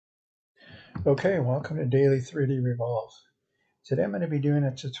Okay, welcome to Daily 3D Revolve. Today I'm going to be doing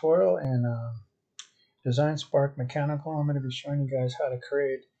a tutorial in Design Spark Mechanical. I'm going to be showing you guys how to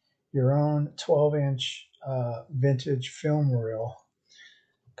create your own 12-inch vintage film reel,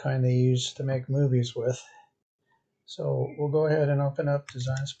 kind they use to make movies with. So we'll go ahead and open up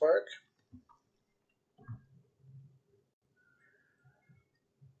Design Spark.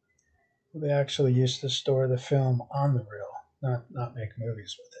 They actually used to store the film on the reel, not make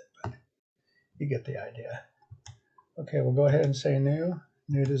movies with it, but you get the idea. Okay, we'll go ahead and say new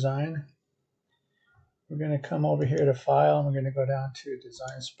design. We're going to come over here to File, and we're going to go down to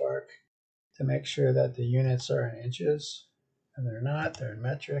Design Spark to make sure that the units are in inches, and they're not, they're in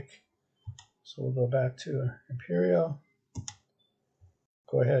metric. So we'll go back to Imperial,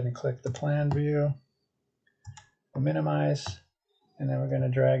 go ahead and click the plan view, we'll minimize, and then we're going to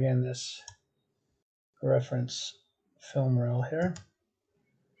drag in this reference film reel here.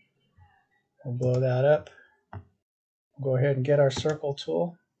 We'll blow that up. We'll go ahead and get our circle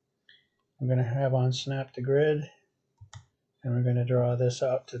tool. I'm going to have on snap to grid, and we're going to draw this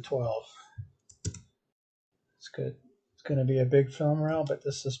out to 12. It's good. It's going to be a big film reel, but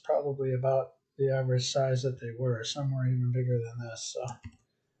this is probably about the average size that they were. Some were even bigger than this. So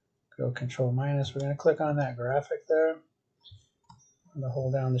go Control minus. We're going to click on that graphic there. I'm going to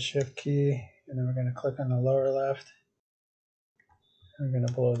hold down the Shift key, and then we're going to click on the lower left. We're going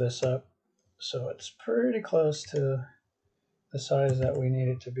to blow this up so it's pretty close to the size that we need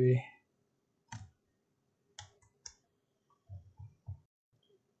it to be.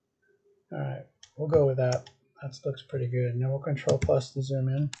 All right, we'll go with that. That looks pretty good. And then we'll Control plus to zoom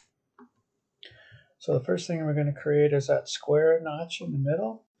in. So the first thing we're going to create is that square notch in the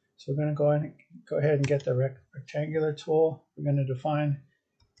middle. So we're going to go ahead and get the rectangular tool. We're going to define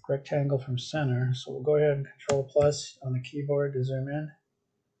rectangle from center. So we'll go ahead and Control plus on the keyboard to zoom in.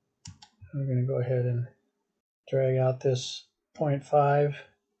 We're going to go ahead and drag out this 0.5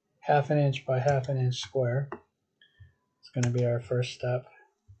 half an inch by half an inch square. It's going to be our first step.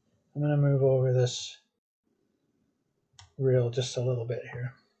 I'm going to move over this reel just a little bit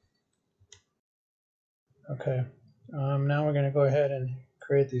here. Okay, now we're going to go ahead and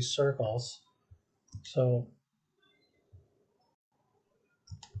create these circles. So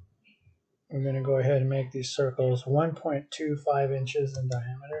we're going to go ahead and make these circles 1.25 inches in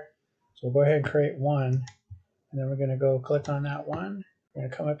diameter. So we'll go ahead and create one, and then we're going to go click on that one. We're going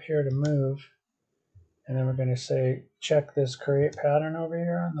to come up here to move, and then we're going to say check this create pattern over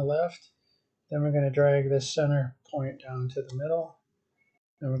here on the left. Then we're going to drag this center point down to the middle.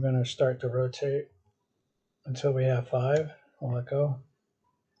 Then we're going to start to rotate until we have 5. We'll let go.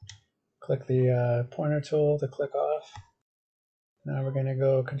 Click the pointer tool to click off. Now we're going to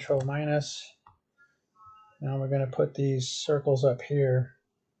go Control minus. Now we're going to put these circles up here.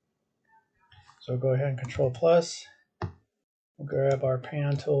 So go ahead and Control plus. We'll grab our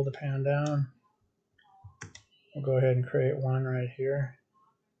pan tool to pan down. We'll go ahead and create one right here.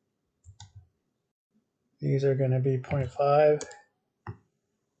 These are going to be 0.5.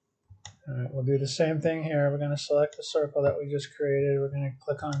 All right, we'll do the same thing here. We're going to select the circle that we just created. We're going to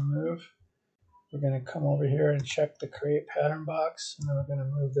click on move. We're going to come over here and check the create pattern box, and then we're going to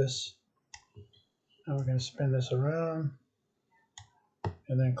move this. Now we're going to spin this around,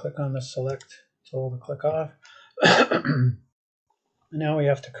 and then click on the select tool to click off. Now we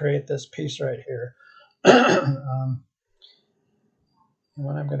have to create this piece right here. And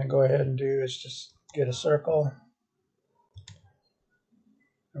what I'm going to go ahead and do is just get a circle,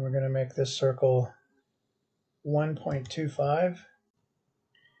 and we're going to make this circle 1.25,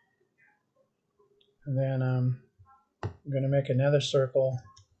 and then I'm going to make another circle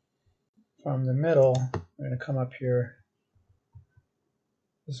from the middle. We're going to come up here.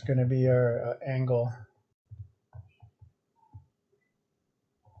 This is going to be our angle.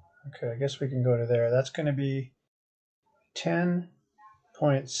 Okay, I guess we can go to there. That's going to be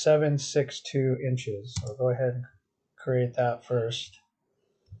 10.762 inches. So go ahead and create that first.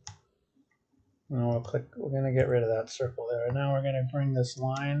 And we'll click. We're going to get rid of that circle there. And now we're going to bring this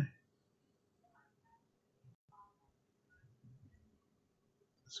line.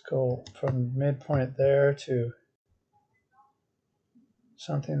 Let's go from midpoint there to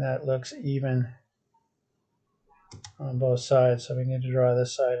something that looks even on both sides. So we need to draw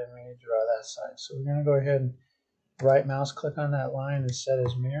this side and we need to draw that side. So we're going to go ahead and right mouse click on that line and set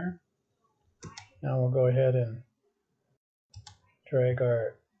as mirror. Now we'll go ahead and drag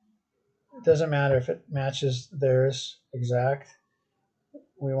our, it doesn't matter if it matches theirs exact.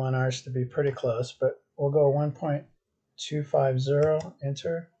 We want ours to be pretty close, but we'll go 1.250,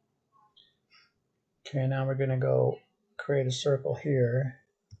 enter. Okay, now we're going to go create a circle here.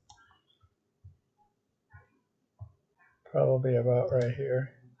 probably about right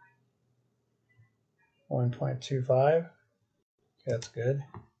here. 1.25. That's good.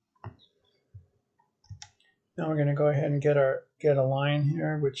 Now we're going to go ahead and get a line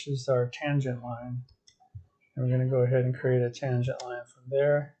here, which is our tangent line. And we're going to go ahead and create a tangent line from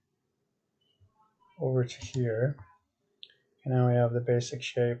there over to here. And now we have the basic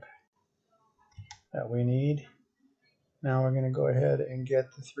shape that we need. Now we're going to go ahead and get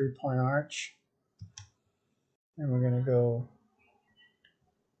the 3-point arch. And we're going to go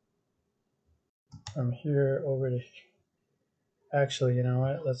from here over to, actually, you know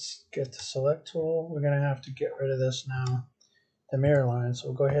what, let's get the select tool. We're going to have to get rid of this now, the mirror line. So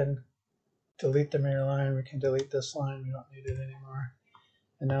we'll go ahead and delete the mirror line. We can delete this line. We don't need it anymore.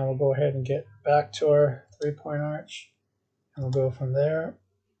 And now we'll go ahead and get back to our 3-point arch. And we'll go from there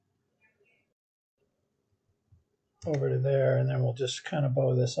over to there. And then we'll just kind of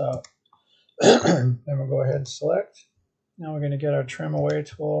bow this out. Then we'll go ahead and select. Now we're going to get our trim away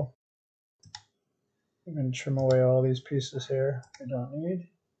tool. We're going to trim away all these pieces here we don't need.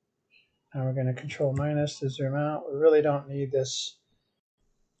 Now we're going to control minus to zoom out. We really don't need this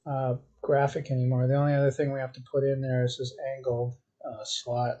graphic anymore. The only other thing we have to put in there is this angled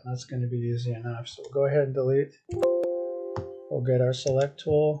slot, and that's going to be easy enough. So we'll go ahead and delete. We'll get our select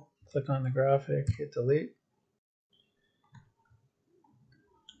tool, click on the graphic, hit delete.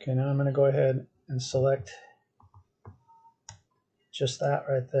 Okay, now I'm going to go ahead and select just that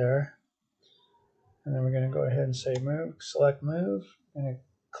right there. And then we're going to go ahead and say move, select move. I'm going to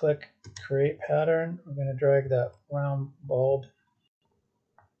click create pattern. We're going to drag that round bulb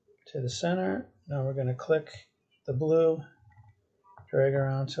to the center. Now we're going to click the blue, drag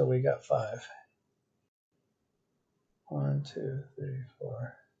around till we got 5. 1, 2, 3,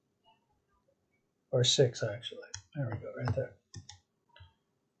 4, or 6 actually. There we go, right there.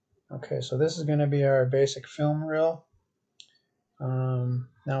 Okay, so this is going to be our basic film reel.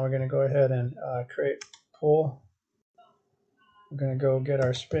 Now we're going to go ahead and create pull. We're going to go get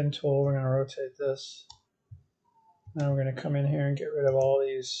our spin tool. We're going to rotate this. Now we're going to come in here and get rid of all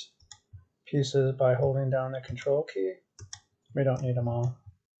these pieces by holding down the control key. We don't need them all.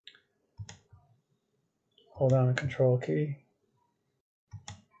 Hold down the control key.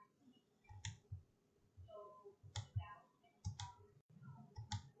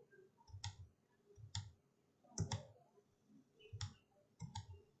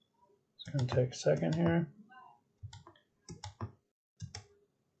 It's going to take a second here.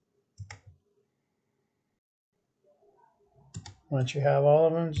 Once you have all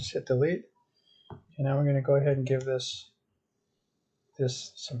of them, just hit delete. And now we're going to go ahead and give this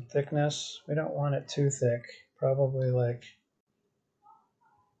some thickness. We don't want it too thick, probably like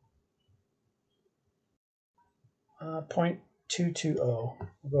 0.220. We'll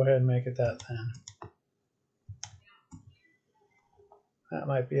go ahead and make it that thin. That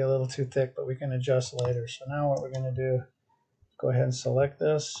might be a little too thick, but we can adjust later. So now what we're going to do, go ahead and select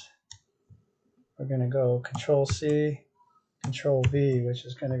this. We're going to go Control C, Control V, which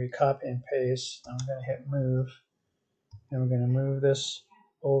is going to be copy and paste. I'm going to hit move, and we're going to move this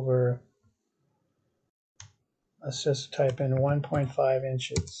over. Let's just type in 1.5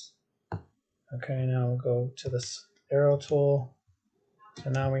 inches. Okay, now we'll go to this arrow tool. So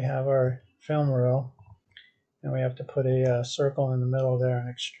now we have our film reel, and we have to put a circle in the middle there and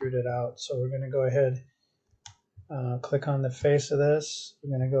extrude it out. So we're going to go ahead, click on the face of this.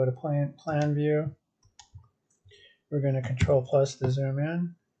 We're going to go to plan view. We're going to Control plus to zoom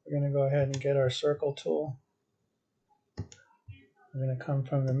in. We're going to go ahead and get our circle tool. We're going to come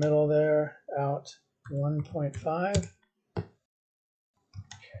from the middle there out 1.5.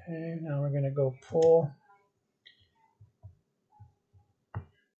 Okay, now we're going to go pull.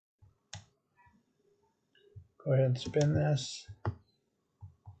 Go ahead and spin this.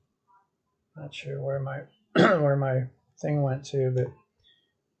 Not sure where my where my thing went to, but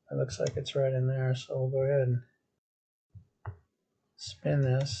it looks like it's right in there. So we'll go ahead and spin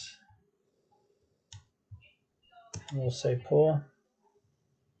this. And we'll say pull.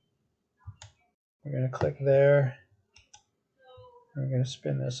 We're going to click there. We're going to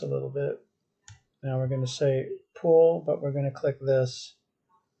spin this a little bit. Now we're going to say pull, but we're going to click this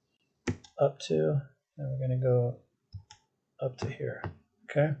up to, and we're going to go up to here.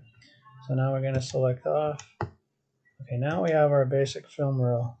 Okay, so now we're going to select off. Okay, now we have our basic film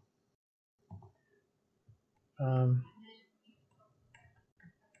reel.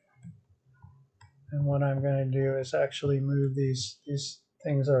 And what I'm going to do is actually move these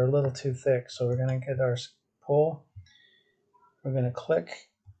things are a little too thick. So we're going to get our pull. We're going to click,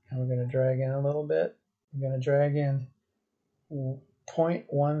 and we're going to drag in a little bit. We're going to drag in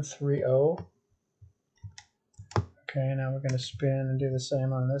 0.130. Okay, now we're going to spin and do the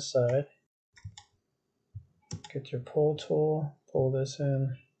same on this side. Get your pull tool, pull this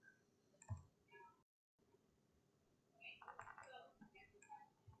in.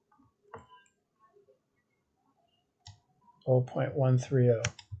 .130.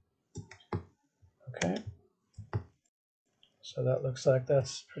 Okay, so that looks like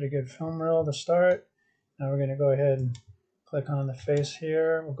that's pretty good film reel to start. Now we're going to go ahead and click on the face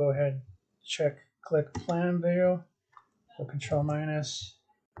here. We'll go ahead and click plan view. We'll control minus.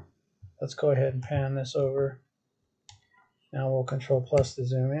 Let's go ahead and pan this over. Now we'll control plus to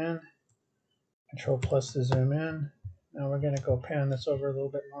zoom in. Control plus to zoom in. Now we're going to go pan this over a little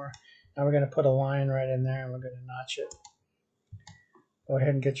bit more. Now we're going to put a line right in there and we're going to notch it. Go ahead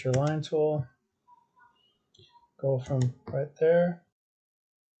and get your line tool. Go from right there.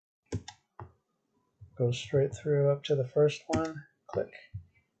 Go straight through up to the first one. Click.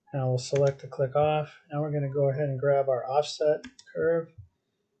 Now we'll select the click off. Now we're going to go ahead and grab our offset curve.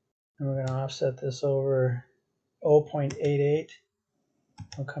 And we're going to offset this over 0.88.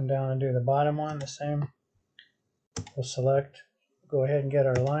 We'll come down and do the bottom one the same. We'll select, go ahead and get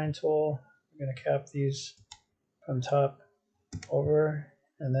our line tool. We're going to cap these from top over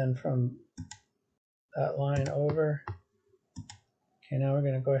and then from that line over. Okay, now we're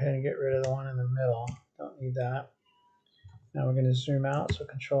going to go ahead and get rid of the one in the middle. Don't need that. Now we're going to zoom out, so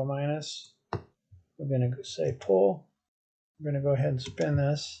control minus. We're going to say pull. We're going to go ahead and spin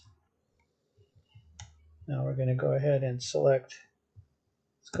this. Now we're going to go ahead and select.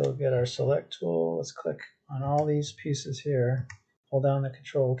 Let's go get our select tool. Let's click on all these pieces here. Hold down the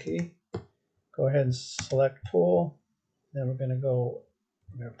control key. Go ahead and select pull. Then we're going to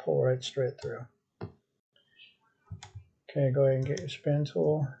pull right straight through. Okay, go ahead and get your spin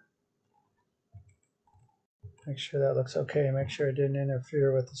tool. Make sure that looks okay. Make sure it didn't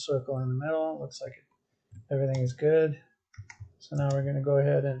interfere with the circle in the middle. Looks like everything is good. So now we're going to go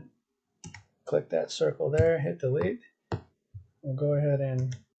ahead and click that circle there, hit delete. We'll go ahead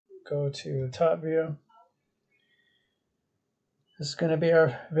and go to top view. This is going to be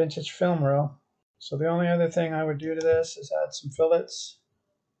our vintage film reel. So the only other thing I would do to this is add some fillets.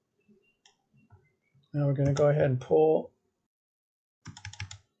 Now we're going to go ahead and pull.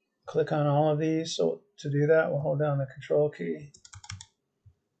 Click on all of these. So to do that, we'll hold down the control key.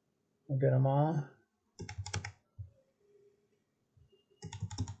 We'll get them all.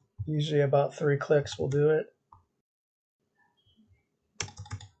 Usually about 3 clicks will do it.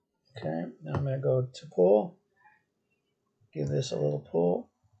 Okay, now I'm going to go to pull. Give this a little pull.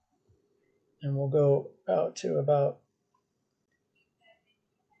 And we'll go out to about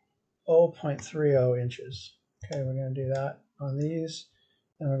 0.30 inches. Okay, we're going to do that on these.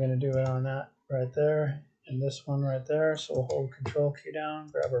 And we're going to do it on that right there. And this one right there. So we'll hold control key down,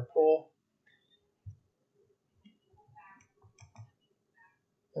 grab our pull.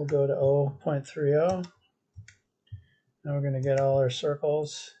 We'll go to 0.30. Now we're going to get all our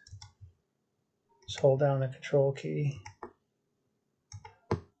circles. Just hold down the control key.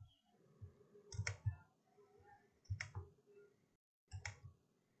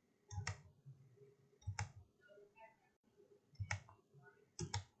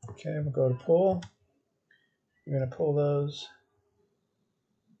 Okay, we'll go to pull. We're going to pull those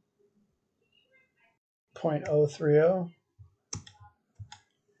 0.030.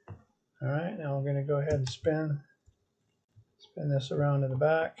 All right, now we're going to go ahead and spin this around to the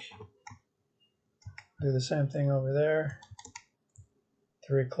back. Do the same thing over there.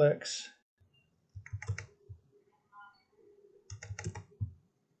 3 clicks.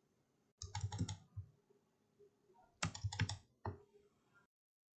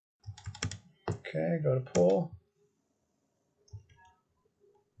 Okay, go to pull.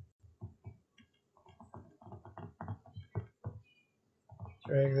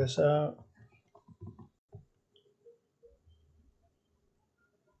 Drag this out.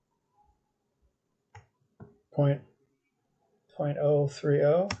 .030.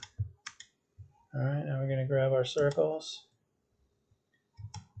 All right, now we're going to grab our circles.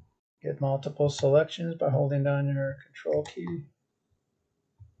 Get multiple selections by holding down your control key.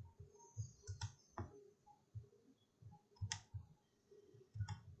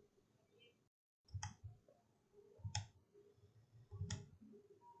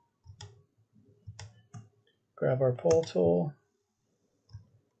 Grab our pull tool.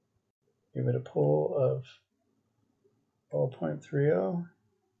 Give it a pull of 0.30.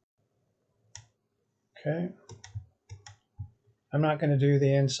 Okay. I'm not going to do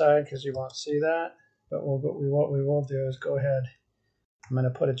the inside because you won't see that, but what we will do is go ahead. I'm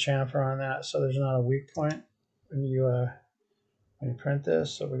going to put a chamfer on that so there's not a weak point when you print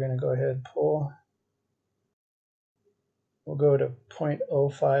this. So we're going to go ahead and pull. We'll go to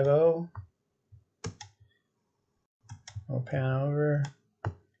 0.050. We'll pan over,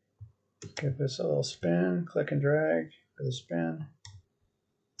 give this a little spin, click and drag for the spin.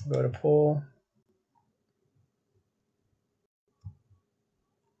 We'll go to pull,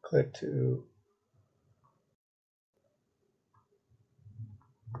 click to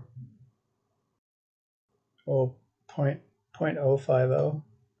oh, 0.050.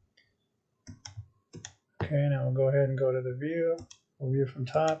 Okay, now we'll go ahead and go to the view. We'll view from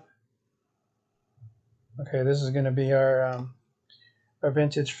top. Okay, this is going to be our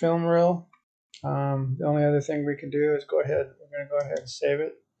vintage film reel. The only other thing we can do is we're going to go ahead and save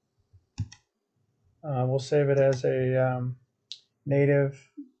it. We'll save it as a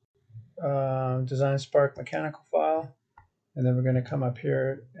native Design Spark mechanical file, and then we're going to come up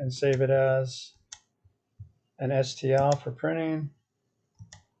here and save it as an STL for printing.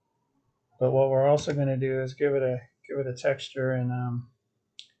 But what we're also going to do is give it a texture in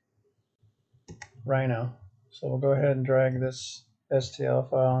Rhino. So we'll go ahead and drag this STL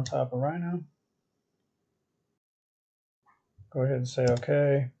file on top of Rhino. Go ahead and say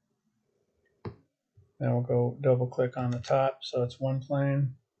OK. Then we'll go double click on the top so it's one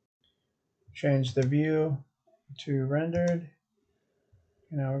plane. Change the view to rendered.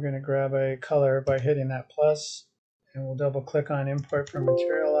 Now we're going to grab a color by hitting that plus, and we'll double click on import from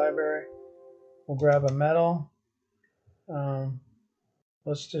material library. We'll grab a metal.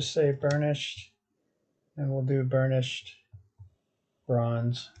 Let's just say burnished, and we'll do burnished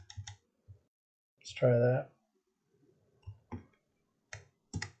bronze. Let's try that.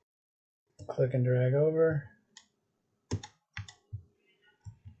 Click and drag over.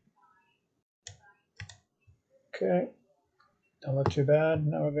 Okay, don't look too bad.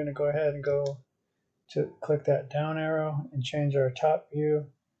 Now we're going to go ahead and click that down arrow and change our top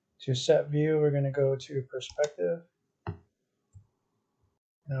view to set view. We're going to go to perspective.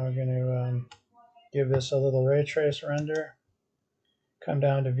 Now we're going to give this a little ray trace render. Come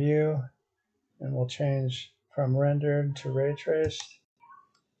down to view, and we'll change from rendered to ray traced.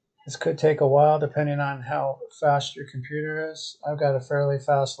 This could take a while depending on how fast your computer is. I've got a fairly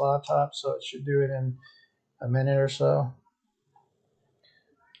fast laptop, so it should do it in a minute or so.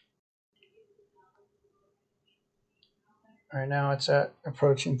 Right now it's at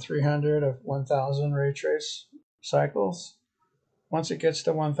approaching 300 of 1000 ray trace cycles. Once it gets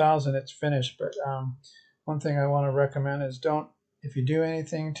to 1000, it's finished. But one thing I want to recommend is if you do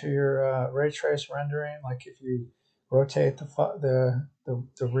anything to your ray trace rendering, like if you rotate the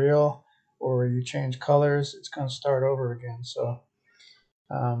reel or you change colors, it's going to start over again. So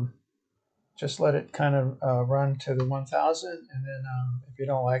just let it kind of run to the 1000, and then if you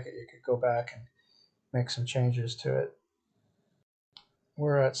don't like it, you could go back and make some changes to it.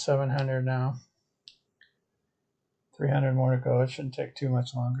 We're at 700 now. 300 more to go. It shouldn't take too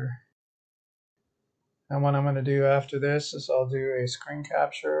much longer. And what I'm going to do after this is I'll do a screen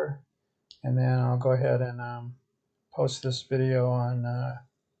capture, and then I'll go ahead and post this video on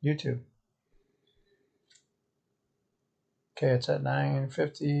YouTube. Okay, it's at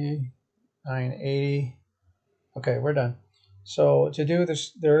 950, 980. Okay, we're done. So to do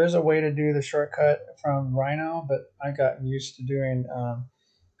this, there is a way to do the shortcut from Rhino, but I got used to doing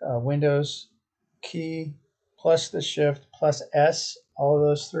Windows key plus the shift plus S, all of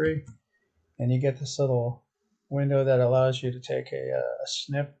those three, and you get this little window that allows you to take a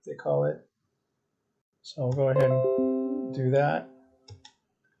snip, they call it. So I'll go ahead and do that,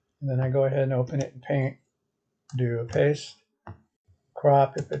 and then I go ahead and open it in Paint, do a paste,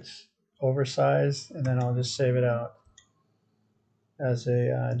 crop if it's oversized, and then I'll just save it out as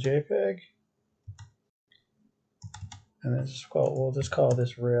a JPEG, and then we'll just call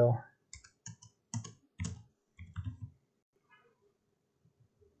this reel.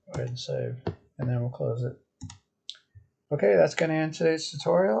 Go ahead and save, and then we'll close it. Okay, that's going to end today's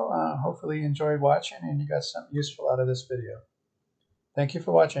tutorial. Hopefully you enjoyed watching and you got something useful out of this video. Thank you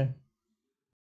for watching.